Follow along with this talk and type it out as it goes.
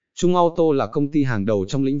ChungAuto là công ty hàng đầu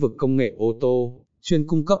trong lĩnh vực công nghệ ô tô, chuyên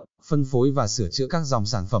cung cấp, phân phối và sửa chữa các dòng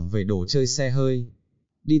sản phẩm về đồ chơi xe hơi.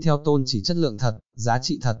 Đi theo tôn chỉ chất lượng thật, giá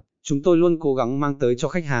trị thật, chúng tôi luôn cố gắng mang tới cho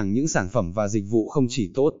khách hàng những sản phẩm và dịch vụ không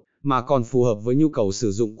chỉ tốt, mà còn phù hợp với nhu cầu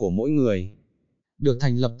sử dụng của mỗi người. Được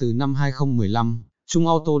thành lập từ năm 2015,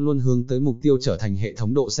 ChungAuto luôn hướng tới mục tiêu trở thành hệ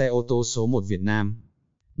thống độ xe ô tô số 1 Việt Nam.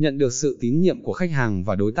 Nhận được sự tín nhiệm của khách hàng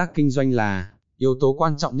và đối tác kinh doanh là yếu tố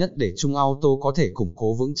quan trọng nhất để ChungAuto có thể củng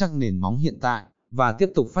cố vững chắc nền móng hiện tại và tiếp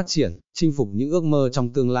tục phát triển, chinh phục những ước mơ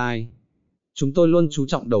trong tương lai. Chúng tôi luôn chú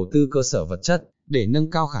trọng đầu tư cơ sở vật chất để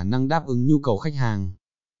nâng cao khả năng đáp ứng nhu cầu khách hàng.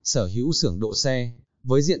 Sở hữu xưởng độ xe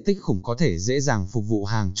với diện tích khủng có thể dễ dàng phục vụ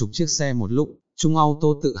hàng chục chiếc xe một lúc. ChungAuto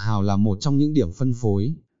tự hào là một trong những điểm phân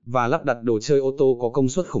phối và lắp đặt đồ chơi ô tô có công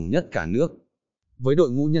suất khủng nhất cả nước. Với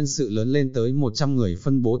đội ngũ nhân sự lớn lên tới 100 người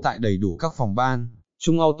phân bố tại đầy đủ các phòng ban,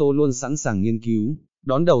 ChungAuto luôn sẵn sàng nghiên cứu,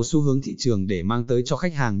 đón đầu xu hướng thị trường để mang tới cho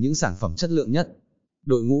khách hàng những sản phẩm chất lượng nhất.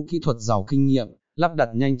 Đội ngũ kỹ thuật giàu kinh nghiệm, lắp đặt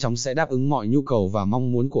nhanh chóng sẽ đáp ứng mọi nhu cầu và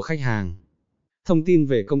mong muốn của khách hàng. Thông tin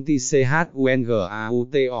về công ty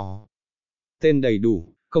ChungAuto. Tên đầy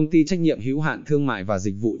đủ, Công ty trách nhiệm hữu hạn thương mại và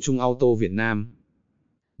dịch vụ ChungAuto Việt Nam.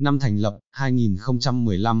 Năm thành lập,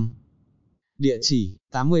 2015. Địa chỉ,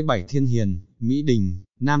 87 Thiên Hiền, Mỹ Đình,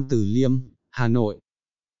 Nam Từ Liêm, Hà Nội.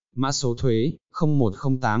 Mã số thuế,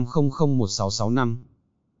 0108001665.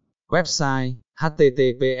 Website,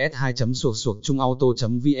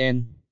 https://chungauto.vn